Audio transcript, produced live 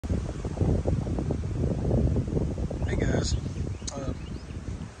guys.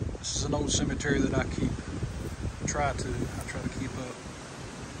 This is an old cemetery that I try to keep up.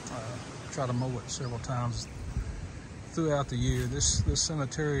 Try to mow it several times throughout the year. This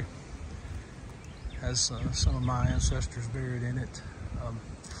cemetery has some of my ancestors buried in it.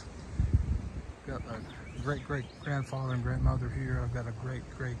 Got a great-great-grandfather and grandmother here. I've got a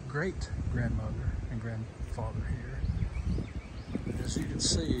great-great-great-grandmother and grandfather here. As you can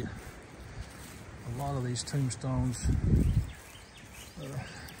see, a lot of these tombstones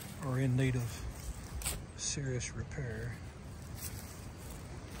are in need of serious repair.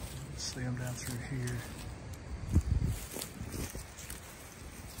 See them down through here.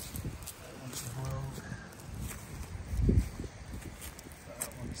 That one's broke. That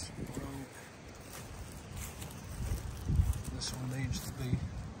one's broke. This one needs to be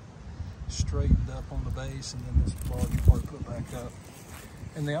straightened up on the base, and then this large part put back up.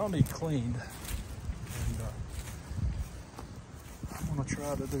 And they all need cleaned. And I'm gonna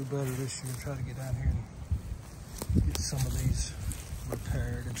try to do better this year. Try to get down here and get some of these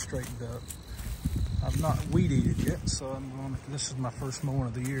repaired and straightened up. I've not weed eated yet, so this is my first mowing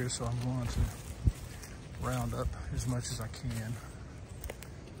of the year, so I'm going to round up as much as I can.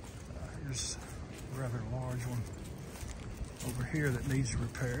 Here's a rather large one over here that needs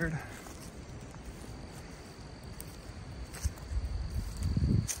repaired.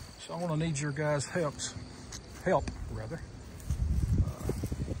 So I'm gonna need your guys' help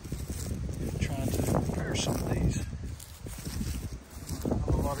trying to repair some of these.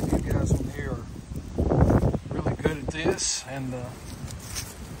 A lot of you guys on here are really good at this, and the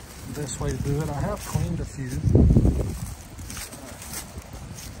best way to do it, I have cleaned a few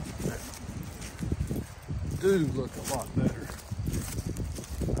that do look a lot better.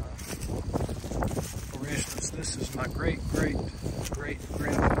 For instance, this is my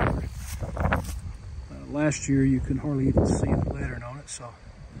great-great-great-grandfather. Last year you could hardly even see the lettering on it, so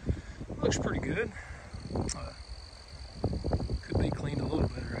it looks pretty good. Could be cleaned a little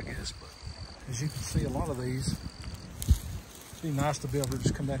better, I guess, but as you can see, a lot of these, it'd be nice to be able to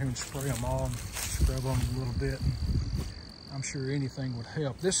just come down here and spray them all and scrub them a little bit. And I'm sure anything would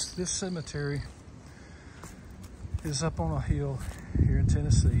help. This cemetery is up on a hill here in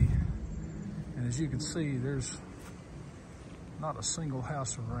Tennessee, and as you can see, there's not a single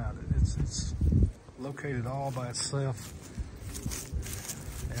house around it. It's located all by itself,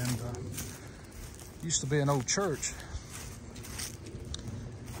 and used to be an old church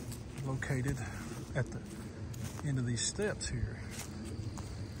located at the end of these steps here.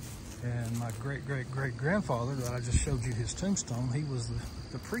 And my great-great-great-grandfather that I just showed you his tombstone, he was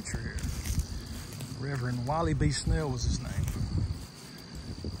the preacher here. Reverend Wiley B. Snell was his name.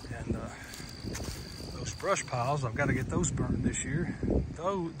 And those brush piles, I've got to get those burned this year.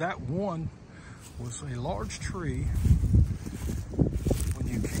 Though that one was a large tree. When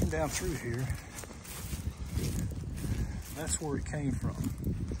you came down through here, that's where it came from.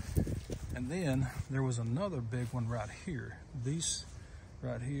 And then there was another big one right here. These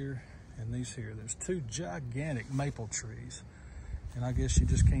right here and these here. There's two gigantic maple trees. And I guess you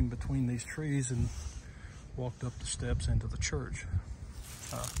just came between these trees and walked up the steps into the church.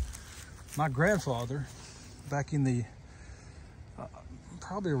 My grandfather, back in the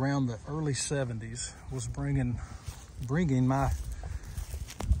probably around the early 70s, was bringing my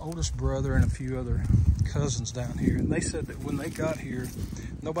oldest brother and a few other cousins down here, and they said that when they got here,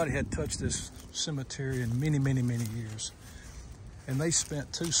 nobody had touched this cemetery in many years, and they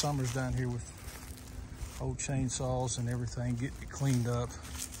spent 2 summers down here with old chainsaws and everything, getting it cleaned up.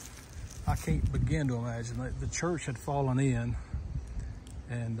 I can't begin to imagine that the church had fallen in,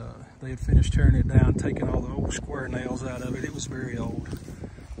 and they had finished tearing it down, taking all the old square nails out of it. It was very old.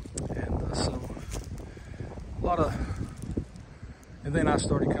 And so a lot of, and then I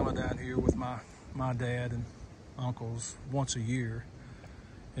started coming down here with my dad and uncles once a year,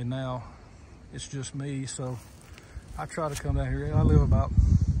 and now it's just me. So I try to come down here. I live about,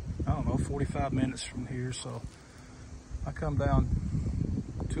 I don't know, 45 minutes from here, so I come down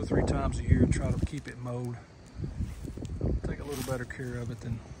 2 or 3 times a year and try to keep it mowed. Take a little better care of it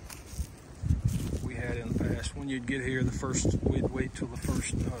than we had in the past. When you'd get here, we'd wait till the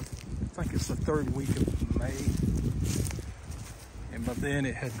first, I think it's the 3rd week of May. And by then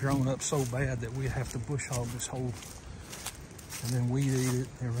it had grown up so bad that we'd have to bush hog this whole, and then weed eat it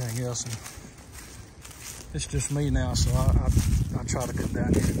and everything else. And it's just me now, so I try to come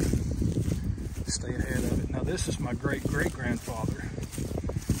down here and stay ahead of it. Now this is my great-great-grandfather,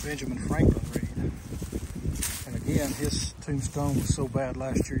 Benjamin Franklin Reed. And again, his tombstone was so bad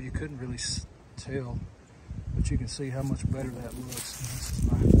last year you couldn't really tell, but you can see how much better that looks. And this is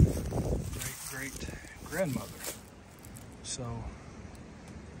my great-great-grandmother. So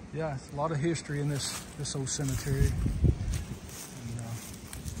yeah, a lot of history in this old cemetery. And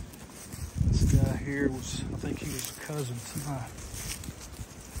this guy here was, I think he was a cousin to my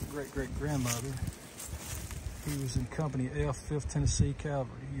great-great-grandmother. He was in Company F, 5th Tennessee Cavalry,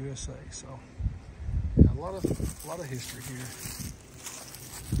 USA. So yeah, a lot of history here.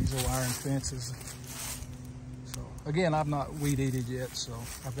 These old iron fences. So again, I've not weed eated yet, so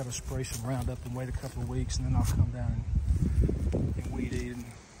I've got to spray some Roundup and wait a couple of weeks, and then I'll come down and weed eat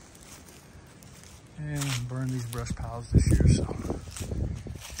and burn these brush piles this year. So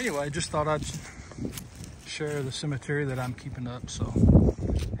anyway, just thought I'd share the cemetery that I'm keeping up. So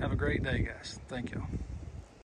have a great day, guys. Thank you.